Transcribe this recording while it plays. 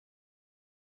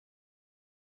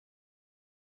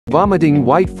Vomiting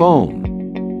white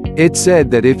foam. It's said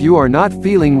that if you are not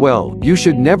feeling well, you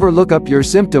should never look up your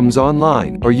symptoms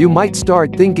online, or you might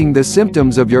start thinking the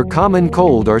symptoms of your common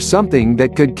cold are something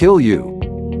that could kill you.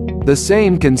 The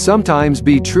same can sometimes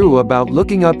be true about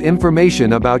looking up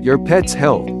information about your pet's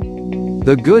health.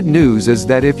 The good news is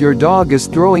that if your dog is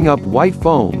throwing up white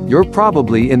foam, you're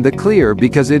probably in the clear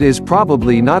because it is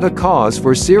probably not a cause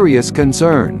for serious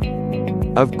concern.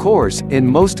 Of course, in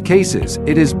most cases,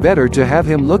 it is better to have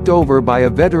him looked over by a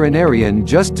veterinarian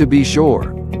just to be sure.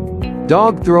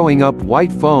 Dog throwing up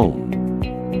white foam.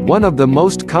 One of the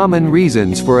most common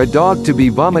reasons for a dog to be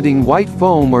vomiting white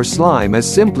foam or slime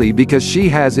is simply because she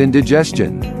has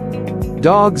indigestion.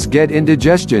 Dogs get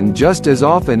indigestion just as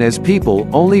often as people,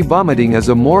 only vomiting is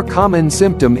a more common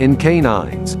symptom in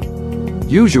canines.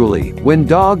 Usually, when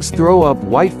dogs throw up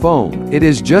white foam, it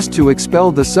is just to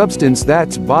expel the substance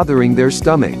that's bothering their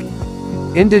stomach.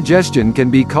 Indigestion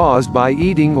can be caused by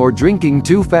eating or drinking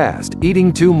too fast,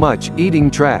 eating too much,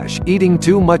 eating trash, eating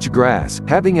too much grass,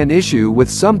 having an issue with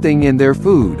something in their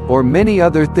food, or many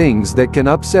other things that can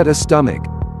upset a stomach.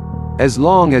 As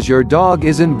long as your dog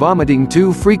isn't vomiting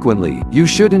too frequently, you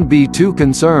shouldn't be too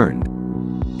concerned.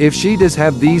 If she does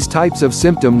have these types of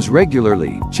symptoms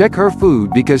regularly, check her food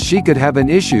because she could have an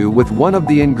issue with one of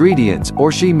the ingredients,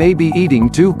 or she may be eating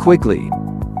too quickly.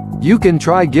 You can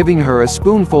try giving her a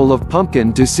spoonful of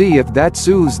pumpkin to see if that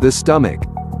soothes the stomach.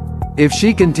 If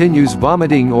she continues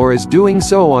vomiting or is doing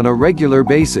so on a regular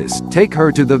basis, take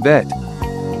her to the vet.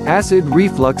 Acid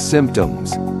reflux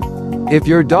symptoms. If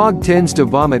your dog tends to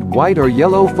vomit white or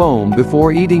yellow foam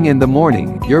before eating in the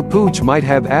morning, your pooch might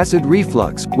have acid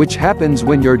reflux, which happens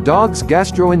when your dog's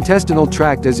gastrointestinal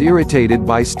tract is irritated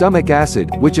by stomach acid,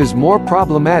 which is more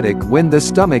problematic when the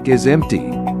stomach is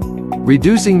empty.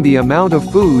 Reducing the amount of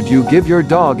food you give your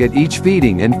dog at each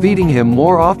feeding and feeding him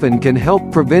more often can help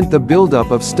prevent the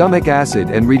buildup of stomach acid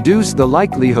and reduce the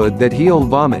likelihood that he'll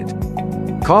vomit.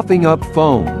 Coughing up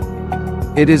foam.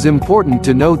 It is important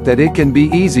to note that it can be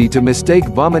easy to mistake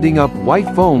vomiting up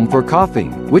white foam for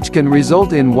coughing, which can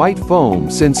result in white foam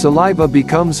since saliva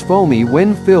becomes foamy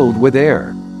when filled with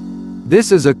air.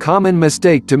 This is a common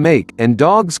mistake to make, and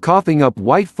dogs coughing up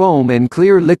white foam and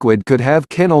clear liquid could have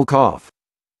kennel cough.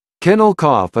 Kennel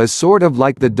cough is sort of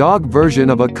like the dog version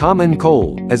of a common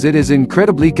cold, as it is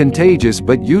incredibly contagious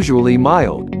but usually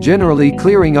mild, generally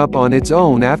clearing up on its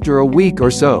own after a week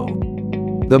or so.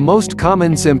 The most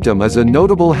common symptom is a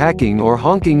notable hacking or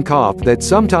honking cough that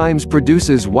sometimes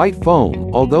produces white foam,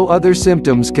 although other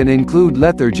symptoms can include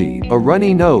lethargy, a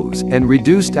runny nose, and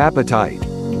reduced appetite.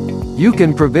 You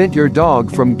can prevent your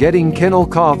dog from getting kennel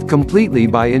cough completely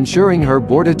by ensuring her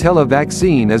Bordetella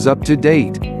vaccine is up to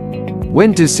date.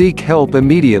 When to seek help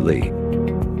immediately.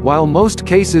 While most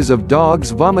cases of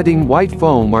dogs vomiting white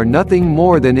foam are nothing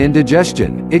more than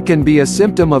indigestion, it can be a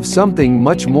symptom of something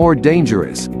much more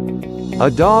dangerous. A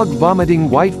dog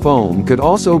vomiting white foam could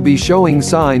also be showing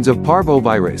signs of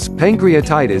parvovirus,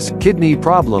 pancreatitis, kidney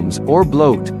problems, or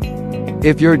bloat.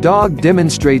 If your dog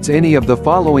demonstrates any of the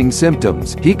following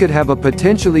symptoms, he could have a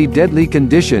potentially deadly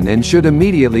condition and should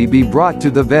immediately be brought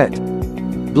to the vet.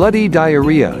 Bloody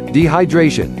diarrhea,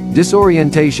 dehydration,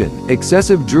 disorientation,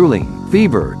 excessive drooling,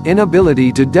 fever,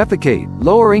 inability to defecate,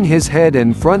 lowering his head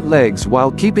and front legs while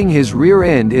keeping his rear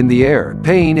end in the air,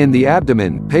 pain in the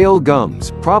abdomen, pale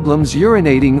gums, problems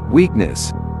urinating,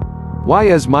 weakness. Why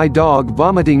is my dog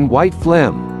vomiting white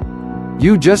phlegm?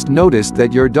 You just noticed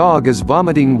that your dog is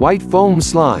vomiting white foam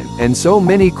slime, and so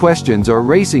many questions are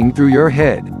racing through your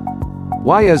head.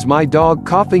 Why is my dog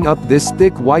coughing up this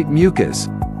thick white mucus?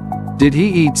 Did he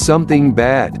eat something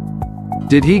bad?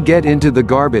 Did he get into the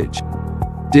garbage?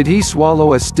 Did he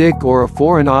swallow a stick or a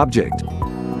foreign object?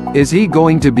 Is he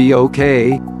going to be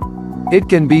okay? It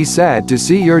can be sad to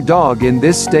see your dog in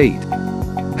this state.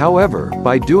 However,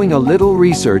 by doing a little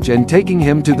research and taking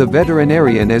him to the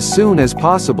veterinarian as soon as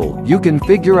possible, you can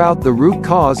figure out the root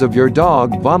cause of your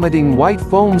dog vomiting white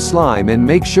foam slime and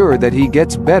make sure that he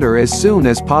gets better as soon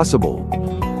as possible.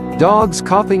 Dogs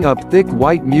coughing up thick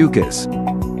white mucus.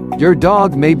 Your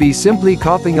dog may be simply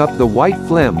coughing up the white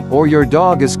phlegm, or your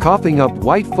dog is coughing up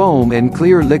white foam and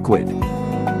clear liquid.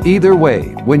 Either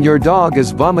way, when your dog is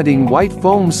vomiting white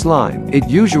foam slime, it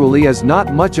usually is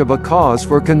not much of a cause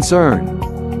for concern.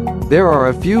 There are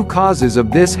a few causes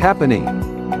of this happening.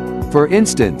 For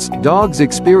instance, dogs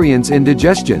experience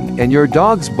indigestion, and your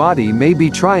dog's body may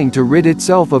be trying to rid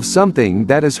itself of something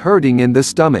that is hurting in the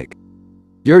stomach.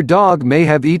 Your dog may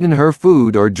have eaten her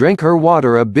food or drank her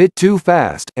water a bit too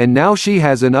fast, and now she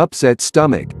has an upset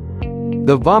stomach.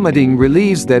 The vomiting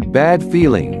relieves that bad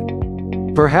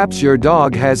feeling. Perhaps your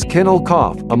dog has kennel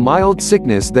cough, a mild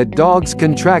sickness that dogs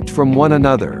contract from one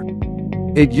another.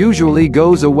 It usually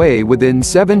goes away within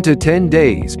 7 to 10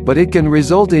 days, but it can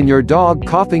result in your dog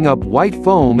coughing up white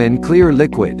foam and clear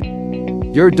liquid.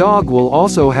 Your dog will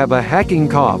also have a hacking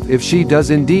cough if she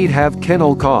does indeed have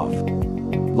kennel cough.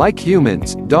 Like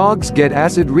humans, dogs get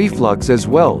acid reflux as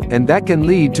well, and that can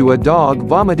lead to a dog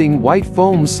vomiting white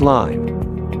foam slime.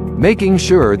 Making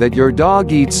sure that your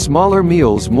dog eats smaller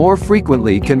meals more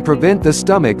frequently can prevent the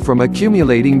stomach from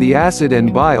accumulating the acid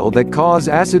and bile that cause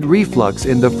acid reflux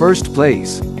in the first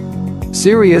place.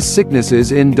 Serious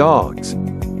sicknesses in dogs.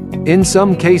 In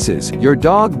some cases, your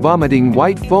dog vomiting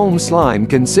white foam slime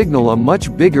can signal a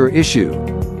much bigger issue.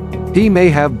 He may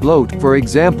have bloat, for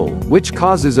example, which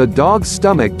causes a dog's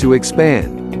stomach to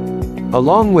expand.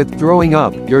 Along with throwing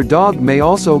up, your dog may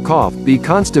also cough, be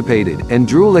constipated, and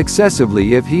drool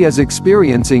excessively if he is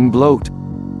experiencing bloat.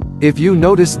 If you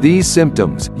notice these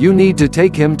symptoms, you need to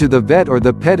take him to the vet or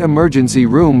the pet emergency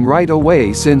room right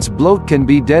away, since bloat can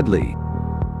be deadly.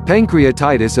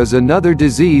 Pancreatitis is another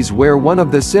disease where one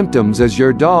of the symptoms is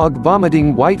your dog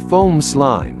vomiting white foam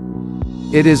slime.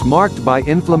 It is marked by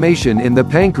inflammation in the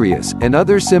pancreas, and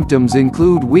other symptoms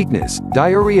include weakness,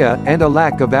 diarrhea, and a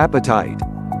lack of appetite.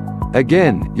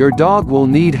 Again, your dog will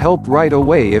need help right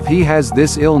away if he has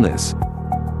this illness.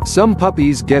 Some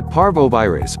puppies get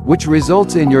parvovirus, which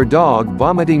results in your dog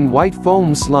vomiting white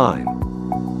foam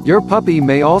slime. Your puppy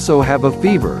may also have a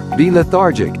fever, be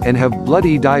lethargic, and have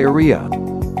bloody diarrhea.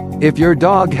 If your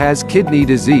dog has kidney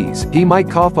disease, he might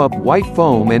cough up white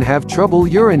foam and have trouble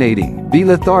urinating, be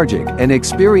lethargic, and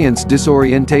experience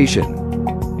disorientation.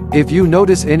 If you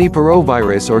notice any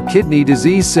parvovirus or kidney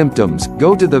disease symptoms,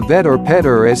 go to the vet or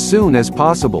petter as soon as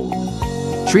possible.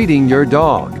 Treating your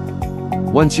dog.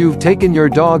 Once you've taken your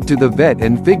dog to the vet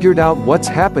and figured out what's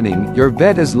happening, your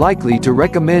vet is likely to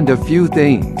recommend a few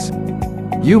things.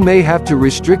 You may have to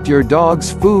restrict your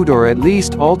dog's food or at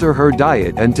least alter her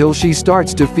diet until she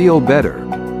starts to feel better.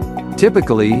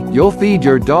 Typically, you'll feed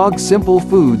your dog simple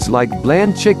foods like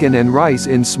bland chicken and rice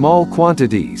in small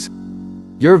quantities.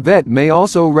 Your vet may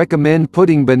also recommend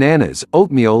putting bananas,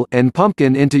 oatmeal, and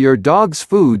pumpkin into your dog's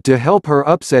food to help her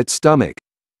upset stomach.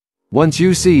 Once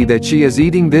you see that she is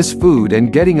eating this food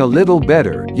and getting a little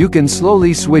better, you can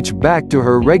slowly switch back to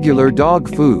her regular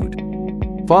dog food.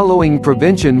 Following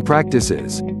prevention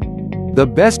practices. The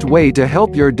best way to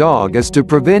help your dog is to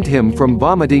prevent him from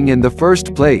vomiting in the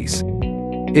first place.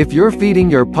 If you're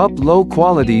feeding your pup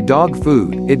low-quality dog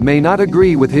food, it may not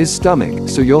agree with his stomach,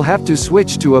 so you'll have to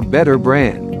switch to a better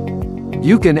brand.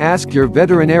 You can ask your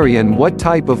veterinarian what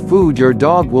type of food your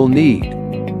dog will need.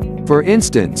 For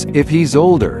instance, if he's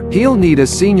older, he'll need a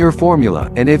senior formula,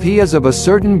 and if he is of a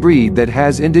certain breed that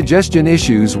has indigestion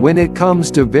issues when it comes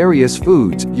to various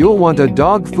foods, you'll want a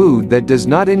dog food that does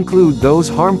not include those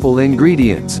harmful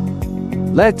ingredients.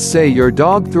 Let's say your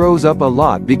dog throws up a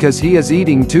lot because he is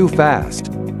eating too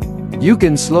fast. You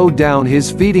can slow down his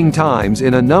feeding times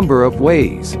in a number of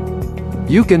ways.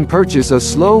 You can purchase a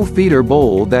slow feeder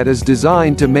bowl that is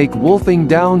designed to make wolfing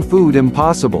down food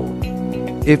impossible.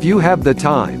 If you have the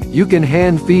time, you can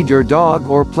hand feed your dog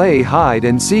or play hide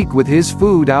and seek with his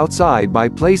food outside by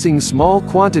placing small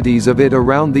quantities of it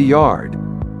around the yard.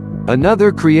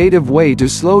 Another creative way to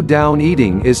slow down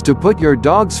eating is to put your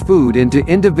dog's food into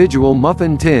individual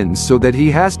muffin tins so that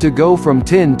he has to go from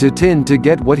tin to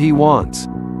get what he wants.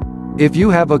 If you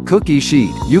have a cookie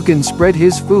sheet, you can spread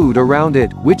his food around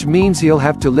it, which means he'll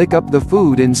have to lick up the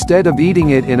food instead of eating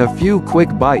it in a few quick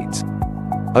bites.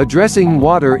 Addressing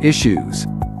water issues.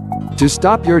 To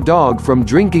stop your dog from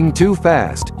drinking too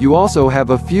fast, you also have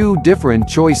a few different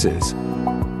choices.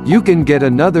 You can get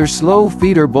another slow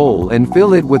feeder bowl and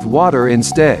fill it with water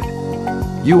instead.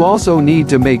 You also need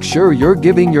to make sure you're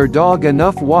giving your dog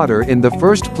enough water in the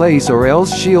first place, or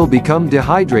else she'll become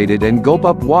dehydrated and gulp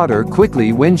up water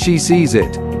quickly when she sees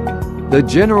it. The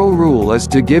general rule is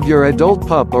to give your adult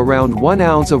pup around 1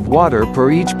 ounce of water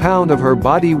per each pound of her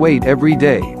body weight every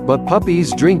day, but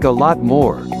puppies drink a lot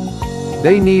more.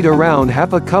 They need around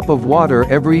half a cup of water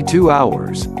every 2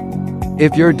 hours.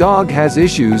 If your dog has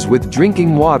issues with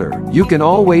drinking water, you can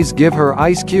always give her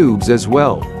ice cubes as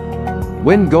well.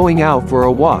 When going out for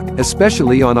a walk,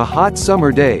 especially on a hot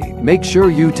summer day, make sure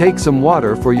you take some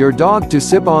water for your dog to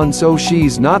sip on so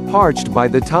she's not parched by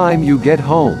the time you get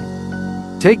home.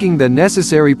 Taking the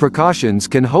necessary precautions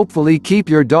can hopefully keep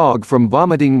your dog from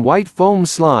vomiting white foam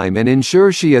slime and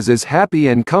ensure she is as happy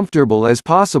and comfortable as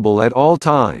possible at all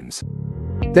times.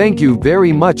 Thank you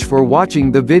very much for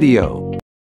watching the video.